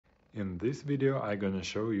In this video I'm gonna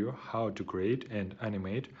show you how to create and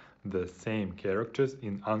animate the same characters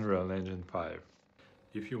in Unreal Engine 5.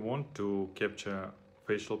 If you want to capture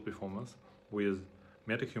facial performance with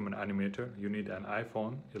Metahuman Animator, you need an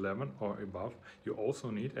iPhone 11 or above. You also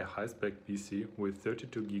need a high-spec PC with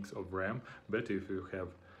 32 gigs of RAM, better if you have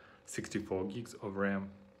 64 gigs of RAM.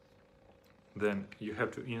 Then you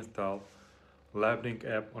have to install LiveLink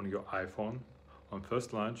app on your iPhone. On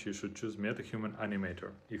first launch, you should choose Metahuman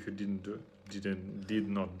Animator. If you did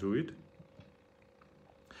not do it,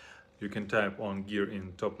 you can type on gear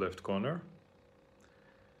in top left corner,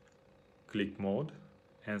 click mode,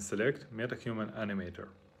 and select Metahuman Animator.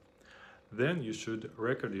 Then you should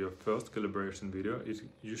record your first calibration video.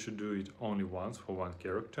 You should do it only once for one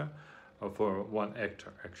character, or for one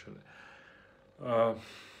actor actually.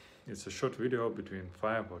 It's a short video between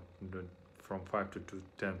from 5 to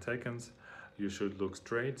 10 seconds. You should look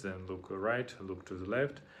straight, then look right, look to the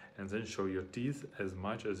left, and then show your teeth as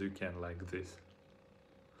much as you can, like this.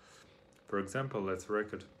 For example, let's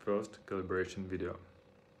record first calibration video.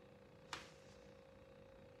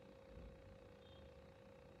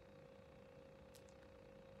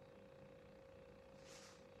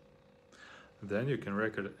 Then you can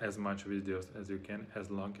record as much videos as you can,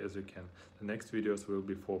 as long as you can. The next videos will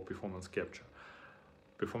be for performance capture.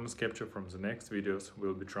 Performance capture from the next videos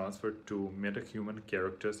will be transferred to Metahuman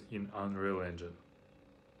characters in Unreal Engine.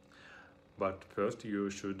 But first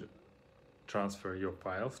you should transfer your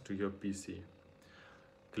files to your PC.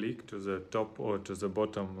 Click to the top or to the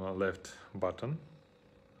bottom left button.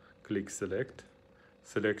 Click select.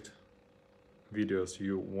 Select videos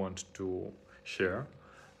you want to share.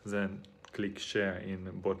 Then click share in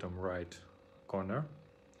the bottom right corner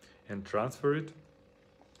and transfer it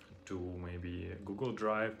to maybe Google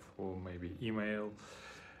Drive or maybe email,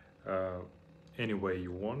 any way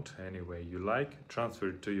you want, any way you like. Transfer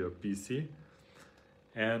it to your PC,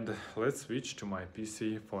 and let's switch to my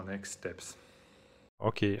PC for next steps.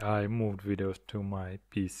 Okay, I moved videos to my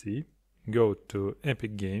PC. Go to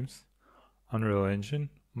Epic Games, Unreal Engine,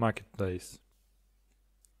 Marketplace.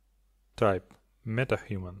 Type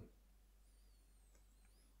Metahuman.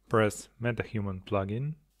 Press Metahuman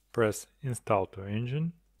plugin, press Install to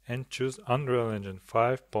Engine, and choose Unreal Engine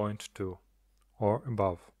 5.2 or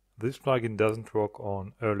above. This plugin doesn't work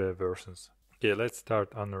on earlier versions. Okay, let's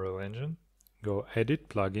start Unreal Engine. Go Edit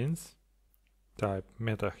Plugins, type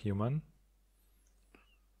Metahuman,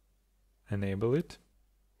 enable it,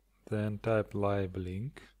 then type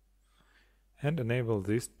LiveLink, and enable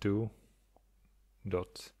these two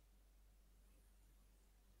dots.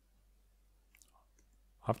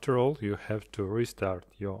 After all, you have to restart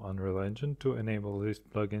your Unreal Engine to enable these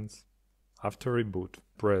plugins. After reboot,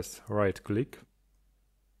 press right-click,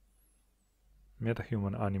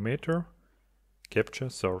 Metahuman Animator, Capture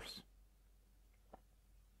Source.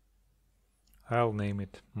 I'll name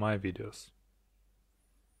it My Videos.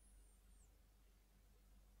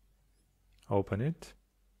 Open it.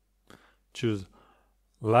 Choose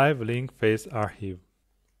LiveLink Face Archive.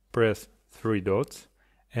 Press 3 dots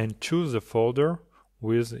and choose the folder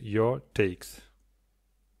with your takes.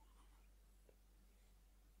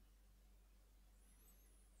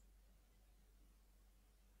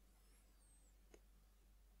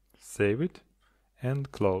 Save it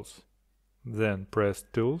and close. Then press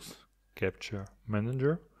Tools, Capture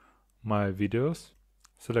Manager, My Videos,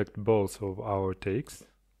 select both of our takes,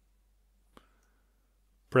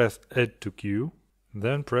 press Add to Queue,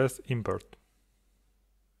 then press Import.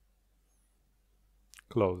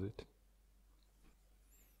 Close it.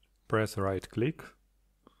 Press right-click,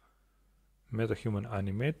 Metahuman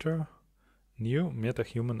Animator, New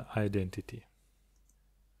Metahuman Identity.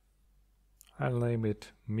 I'll name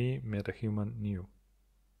it Me Metahuman New.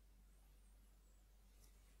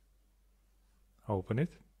 Open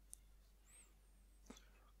it.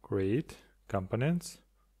 Create Components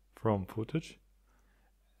from Footage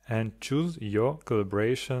and choose your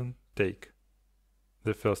calibration take,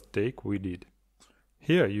 the first take we did.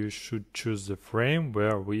 Here you should choose the frame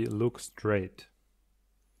where we look straight.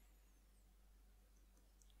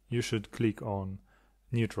 You should click on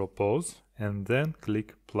Neutral Pose and then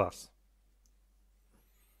click plus.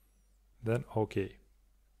 Then OK.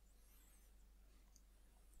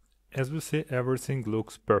 As we see, everything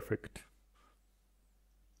looks perfect.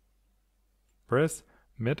 Press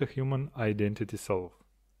Metahuman Identity Solve.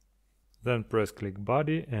 Then press click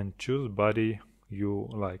Body and choose body you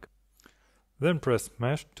like. Then press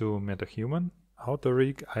Mesh to Metahuman,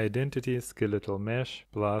 Auto-Rig Identity Skeletal Mesh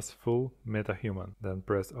plus Full Metahuman. Then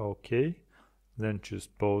press OK. Then choose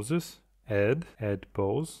Poses, Add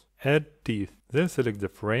Pose, Add Teeth. Then select the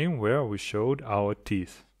frame where we showed our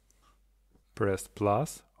teeth. Press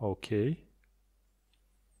plus, OK.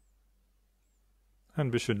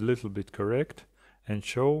 And we should little bit correct and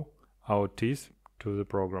show our teeth to the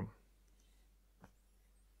program.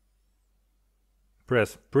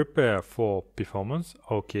 Press prepare for performance,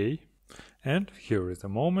 OK. And here is a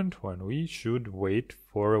moment when we should wait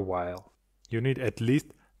for a while. You need at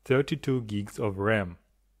least 32 gigs of RAM.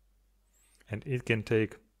 And it can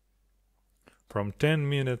take from 10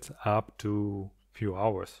 minutes up to few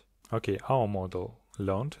hours. Okay, our model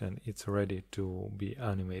learned and it's ready to be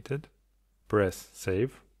animated. Press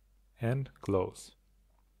save and close.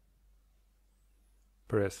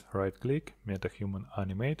 Press right click, Metahuman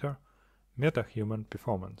Animator, Metahuman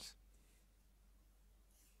Performance.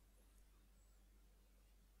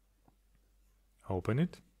 Open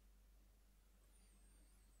it.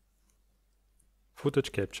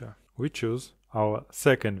 Footage capture. We choose our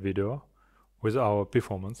second video with our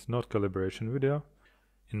performance, not calibration video.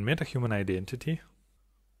 In Metahuman Identity,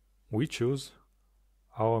 we choose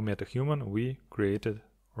our metahuman we created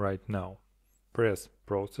right now. Press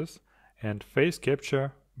process and face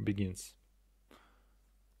capture begins.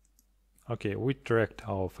 Okay, we tracked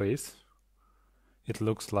our face. It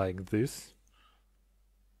looks like this.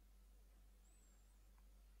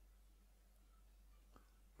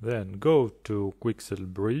 Then go to Quixel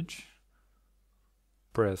Bridge,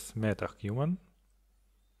 press Metahuman,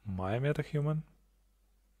 My Metahuman,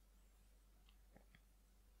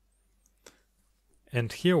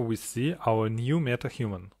 and here we see our new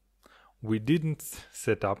Metahuman. We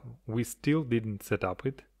still didn't set up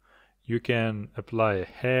it. You can apply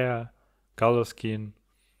hair, color scheme,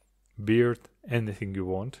 beard, anything you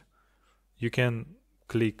want. You can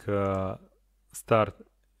click Start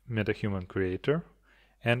Metahuman Creator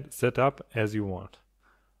and set up as you want.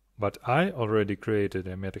 But I already created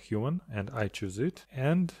a metahuman and I choose it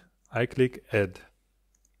and I click Add.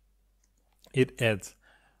 It adds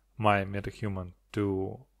my metahuman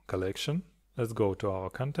to collection. Let's go to our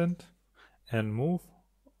content and move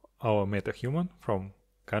our metahuman from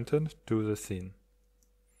content to the scene.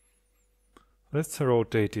 Let's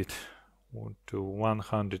rotate it to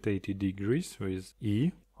 180 degrees with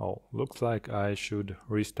E. Oh, looks like I should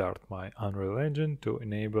restart my Unreal Engine to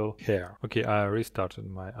enable hair. Okay, I restarted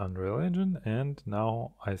my Unreal Engine and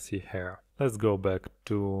now I see hair. Let's go back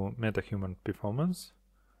to Metahuman Performance.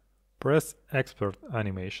 Press Export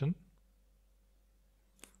Animation.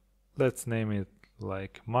 Let's name it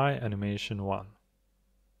like My Animation 1.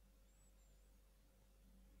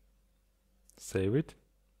 Save it.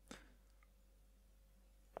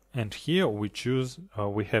 And here we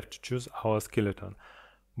have to choose our skeleton.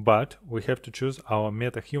 But we have to choose our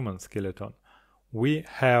metahuman skeleton. We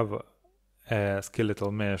have a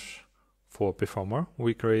skeletal mesh for performer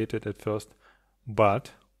we created at first,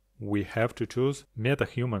 but we have to choose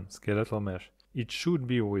metahuman skeletal mesh. It should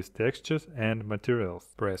be with textures and materials.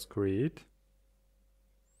 Press create.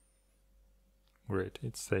 Great,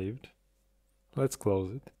 it's saved. Let's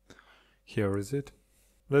close it. Here is it.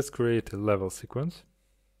 Let's create a level sequence.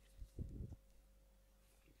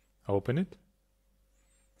 Open it.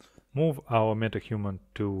 Move our metahuman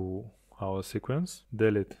to our sequence,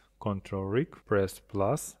 delete Ctrl Rig, press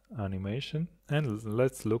plus animation, and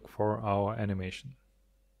let's look for our animation.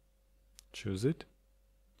 Choose it.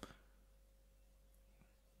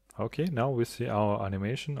 Okay, now we see our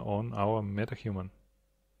animation on our metahuman.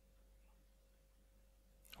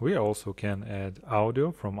 We also can add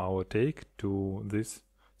audio from our take to this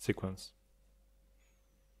sequence.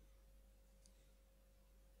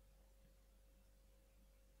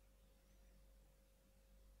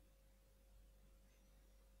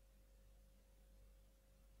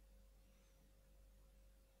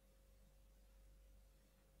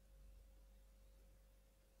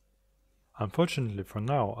 Unfortunately for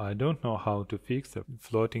now, I don't know how to fix the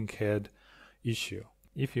floating head issue.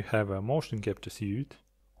 If you have a motion capture suite,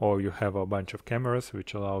 or you have a bunch of cameras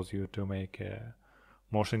which allows you to make a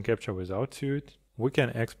motion capture without suite, we can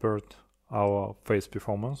export our face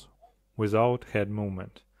performance without head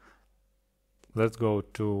movement. Let's go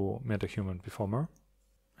to Metahuman Performer,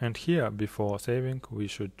 and here before saving we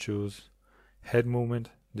should choose head movement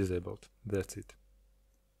disabled. That's it.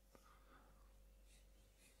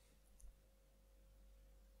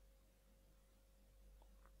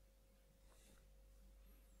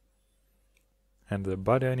 And the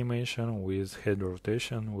body animation with head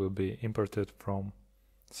rotation will be imported from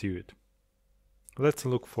Suite. Let's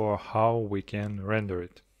look for how we can render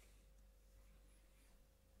it.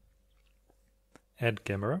 Add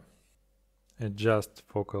camera, adjust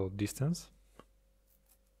focal distance.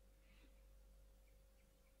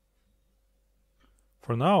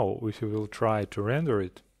 For now, if you will try to render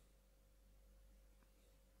it,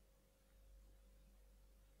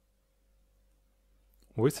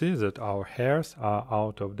 we see that our hairs are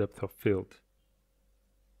out of depth of field.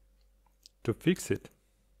 To fix it,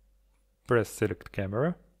 press Select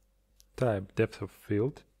Camera, type depth of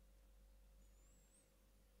field,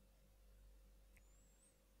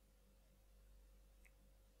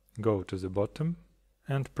 go to the bottom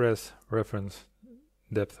and press Reference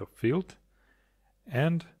Depth of Field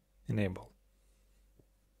and enable.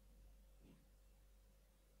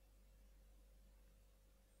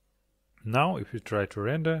 Now if we try to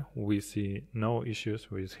render, we see no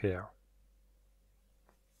issues with hair.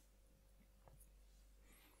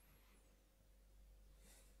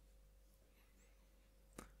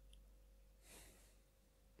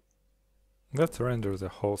 Let's render the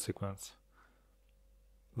whole sequence.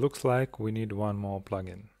 Looks like we need one more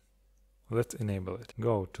plugin. Let's enable it.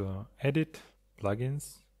 Go to Edit,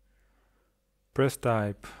 Plugins, press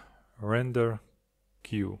type Render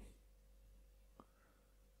Queue.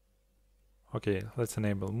 Okay, let's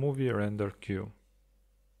enable Movie Render Queue.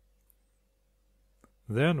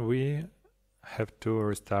 Then we have to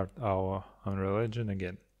restart our Unreal Engine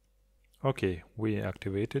again. Okay, we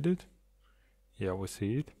activated it. Yeah, we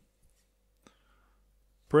see it.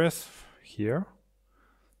 Press here.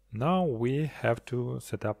 Now we have to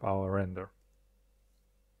set up our render.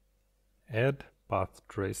 Add Path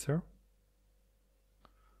Tracer.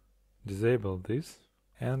 Disable this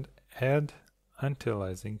and add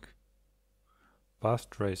Anti-aliasing Path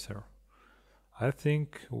Tracer. I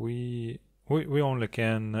think we only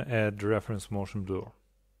can add reference motion blur.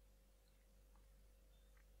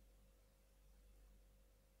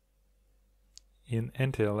 In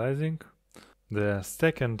anti-aliasing, the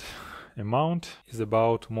second amount is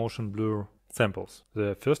about motion blur samples.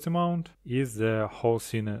 The first amount is the whole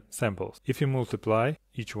scene samples. If you multiply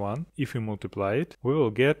each one, if we multiply it, we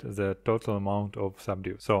will get the total amount of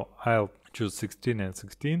subdues. So I'll choose 16 and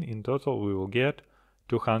 16. In total, we will get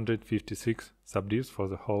 256 subdues for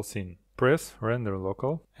the whole scene. Press Render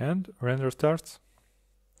Local and render starts.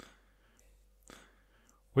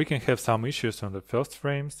 We can have some issues on the first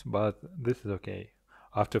frames, but this is okay.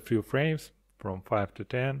 After a few frames, from 5 to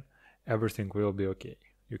 10, everything will be okay.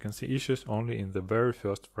 You can see issues only in the very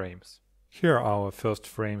first frames. Here are our first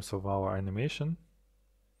frames of our animation.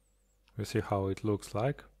 We see how it looks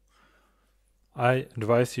like. I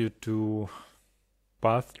advise you to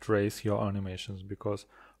path trace your animations because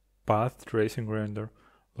path tracing render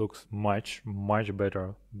looks much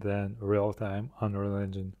better than real-time Unreal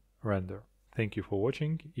Engine render. Thank you for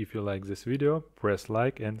watching. If you like this video, press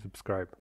like and subscribe.